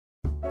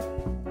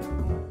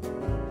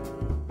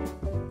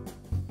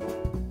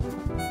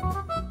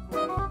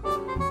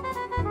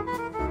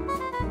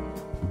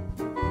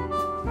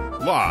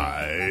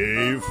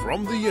Live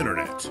from the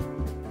internet,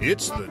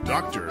 it's the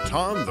Dr.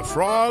 Tom the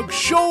Frog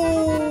Show!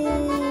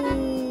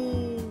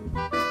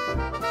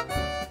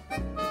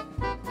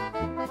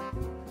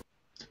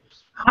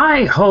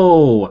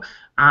 Hi-ho!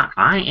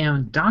 I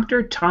am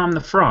Dr. Tom the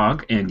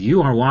Frog, and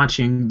you are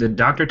watching the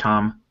Dr.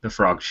 Tom the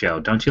Frog Show.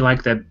 Don't you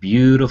like that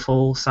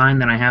beautiful sign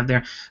that I have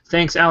there?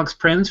 Thanks, Alex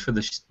Prinz, for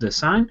the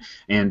sign.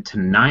 And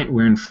tonight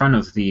we're in front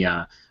of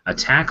the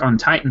Attack on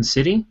Titan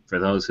City, for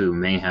those who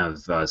may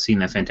have seen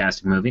that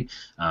fantastic movie.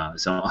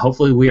 So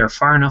hopefully we are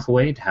far enough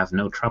away to have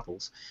no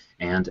troubles.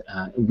 And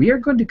we are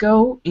going to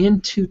go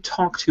in to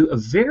talk to a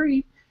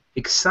very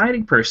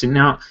exciting person.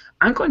 Now,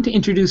 I'm going to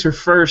introduce her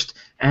first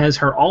as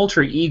her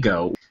alter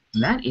ego.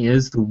 That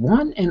is the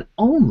one and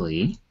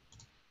only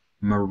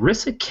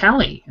Marissa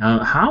Kelly.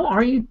 How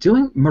are you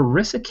doing,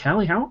 Marissa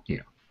Kelly? How are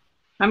you?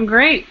 I'm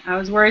great. I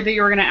was worried that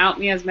you were going to out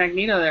me as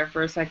Magneto there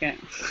for a second.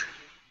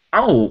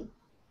 Oh,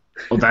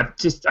 well,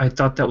 I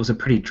thought that was a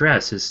pretty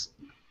dress.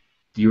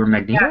 You were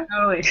Magneto?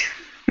 Yeah,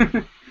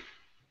 totally.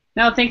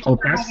 No, thank you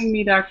for having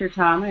me, Dr.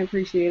 Tom. I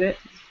appreciate it.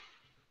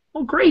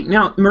 Oh, great.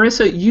 Now,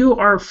 Marissa, you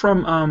are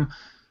from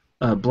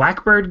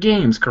Blackbird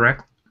Games,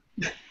 correct?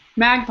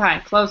 Magpie,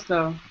 close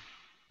though.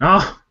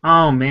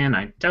 Oh man,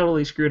 I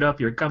totally screwed up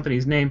your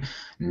company's name.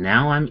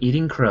 Now I'm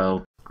eating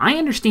crow. I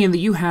understand that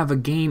you have a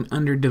game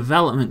under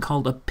development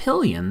called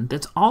Apillion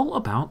that's all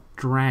about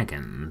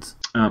dragons.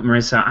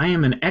 Marissa, I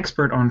am an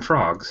expert on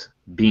frogs,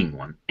 being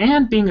one,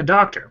 and being a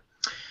doctor.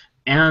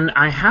 And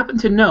I happen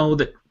to know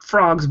that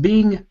frogs,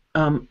 being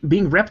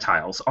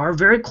reptiles, are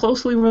very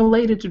closely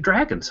related to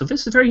dragons. So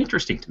this is very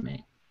interesting to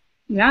me.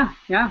 Yeah.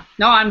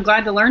 No, I'm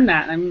glad to learn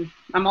that. I'm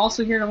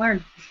also here to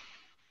learn.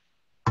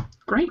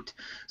 Great.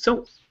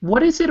 So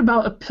what is it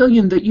about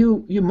Apillion that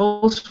you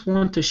most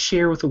want to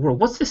share with the world?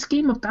 What's this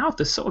game about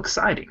that's so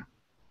exciting?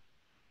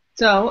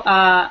 So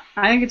I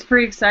think it's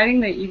pretty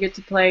exciting that you get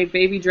to play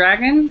baby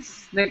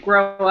dragons that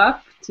grow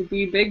up to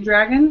be big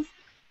dragons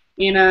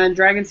in a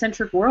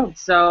dragon-centric world.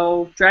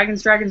 So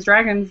dragons,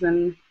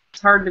 and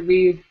it's hard to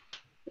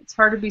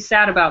be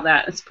sad about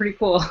that. It's pretty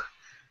cool.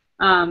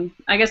 I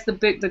guess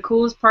the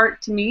coolest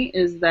part to me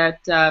is that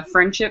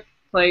friendship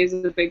plays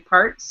a big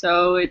part,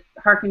 so it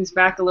harkens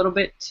back a little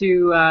bit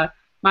to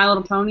My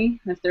Little Pony,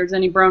 if there's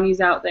any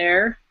bronies out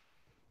there.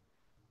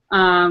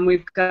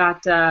 We've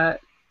got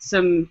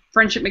some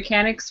friendship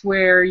mechanics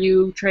where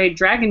you trade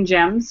dragon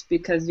gems,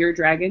 because you're a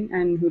dragon,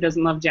 and who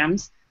doesn't love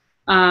gems,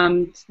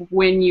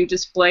 when you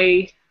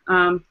display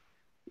when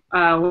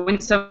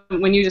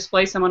you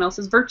display someone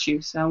else's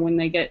virtue. So when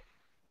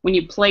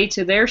you play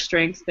to their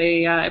strength,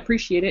 they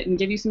appreciate it and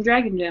give you some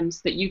dragon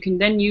gems that you can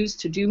then use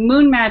to do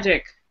moon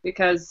magic,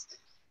 because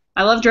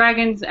I love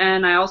dragons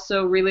and I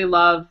also really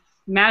love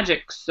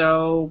magic,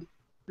 so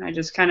I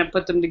just kind of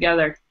put them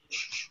together.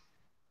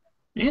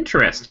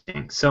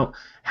 Interesting. So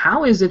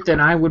how is it that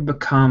I would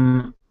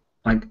become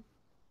like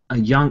a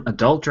young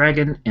adult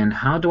dragon, and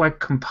how do I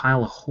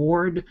compile a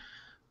horde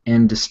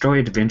and destroy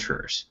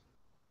adventurers?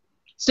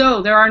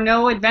 So there are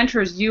no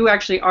adventurers. You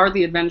actually are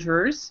the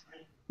adventurers.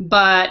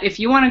 But if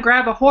you want to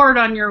grab a horde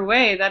on your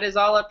way, that is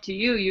all up to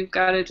you. You've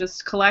got to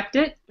just collect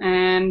it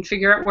and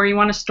figure out where you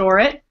want to store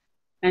it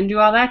and do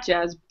all that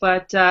jazz.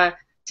 But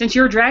since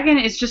you're a dragon,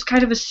 it's just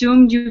kind of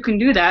assumed you can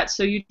do that,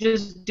 so you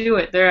just do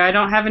it. I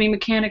don't have any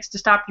mechanics to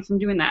stop you from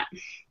doing that.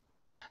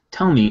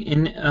 Tell me,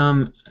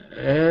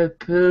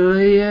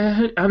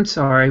 I'm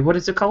sorry, what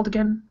is it called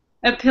again?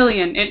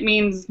 Apillion. It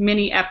means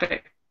mini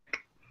epic.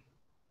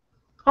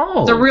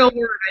 Oh. It's a real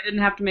word. I didn't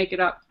have to make it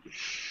up.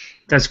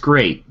 That's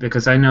great,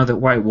 because I know that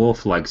White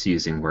Wolf likes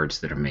using words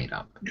that are made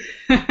up.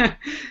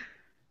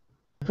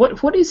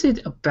 What is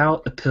it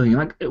about Apillion?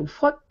 Like,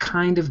 what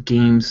kind of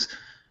games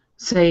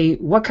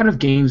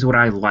would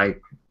I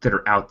like that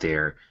are out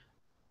there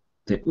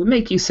that would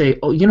make you say,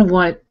 oh, you know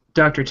what,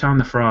 Dr. Tom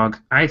the Frog,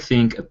 I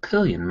think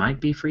Apillion might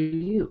be for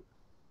you?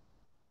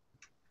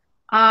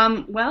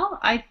 Well,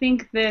 I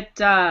think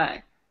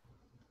that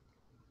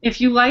if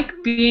you like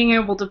being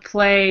able to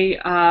play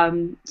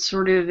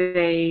sort of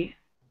a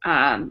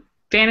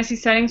fantasy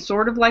setting,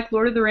 sort of like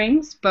Lord of the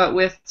Rings, but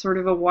with sort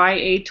of a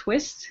YA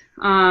twist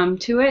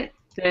to it,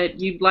 that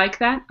you'd like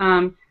that.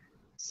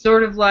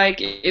 Sort of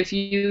like if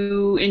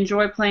you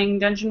enjoy playing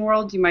Dungeon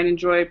World, you might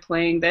enjoy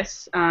playing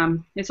this.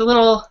 It's a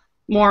little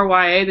more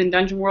YA than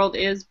Dungeon World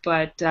is,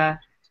 but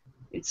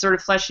it's sort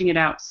of fleshing it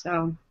out.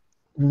 So,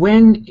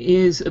 when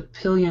is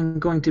Apillion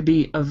going to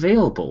be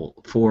available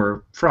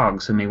for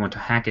frogs who may want to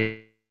hack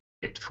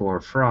it for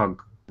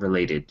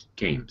frog-related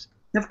games?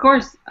 Of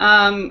course.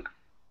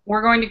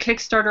 We're going to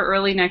Kickstarter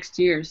early next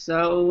year,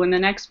 so in the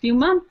next few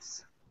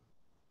months.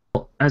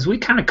 As we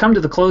kind of come to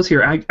the close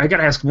here, I got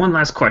to ask one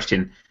last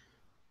question.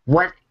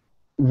 What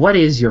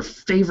is your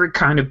favorite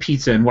kind of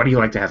pizza, and what do you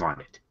like to have on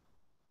it?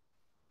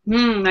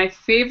 My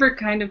favorite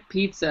kind of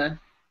pizza.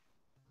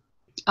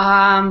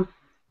 Well,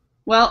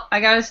 I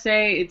gotta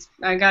say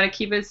I gotta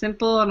keep it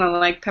simple, and I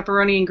like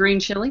pepperoni and green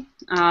chili.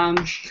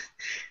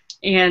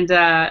 And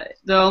the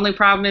only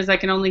problem is I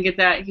can only get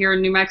that here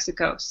in New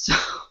Mexico. So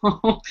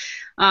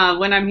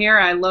when I'm here,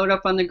 I load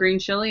up on the green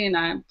chili and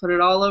I put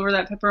it all over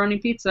that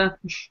pepperoni pizza.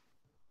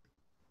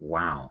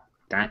 Wow.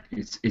 That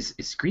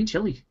is green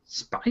chili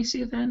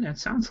spicy then? That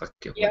sounds like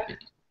it Yeah. would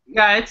be.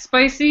 Yeah, it's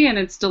spicy and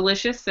it's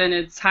delicious and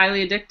it's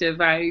highly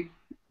addictive.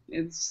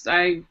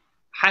 I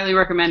highly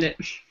recommend it.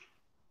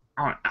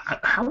 Oh,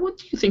 how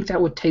would you think that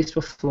would taste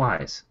with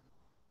flies?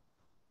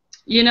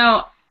 You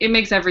know, it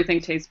makes everything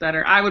taste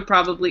better. I would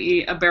probably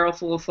eat a barrel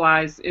full of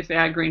flies if it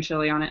had green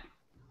chili on it.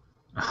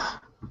 Oh,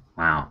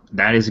 wow,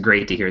 that is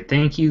great to hear.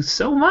 Thank you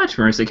so much,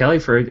 Marissa Kelly,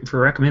 for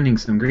recommending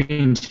some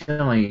green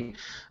chili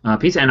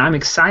pizza. And I'm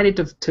excited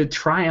to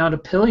try out a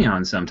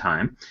Pillion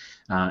sometime.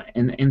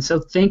 And so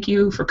thank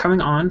you for coming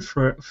on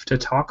to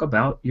talk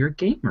about your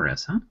game,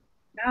 Marissa.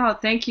 Oh,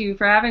 thank you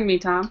for having me,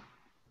 Tom.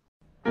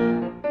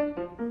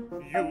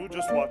 You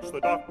just watched the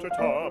Dr.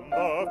 Tom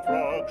the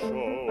Frog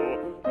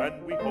Show,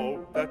 and we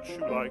hope that you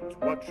liked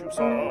what you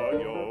saw,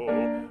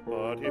 yo.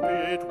 But if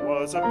it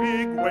was a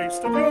big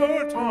waste of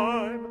your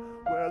time,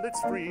 well,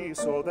 it's free,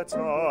 so that's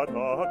not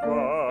a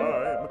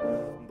crime.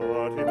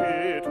 But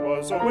if it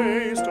was a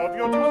waste of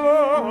your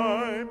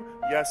time,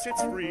 yes,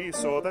 it's free,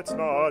 so that's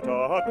not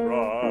a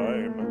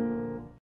crime.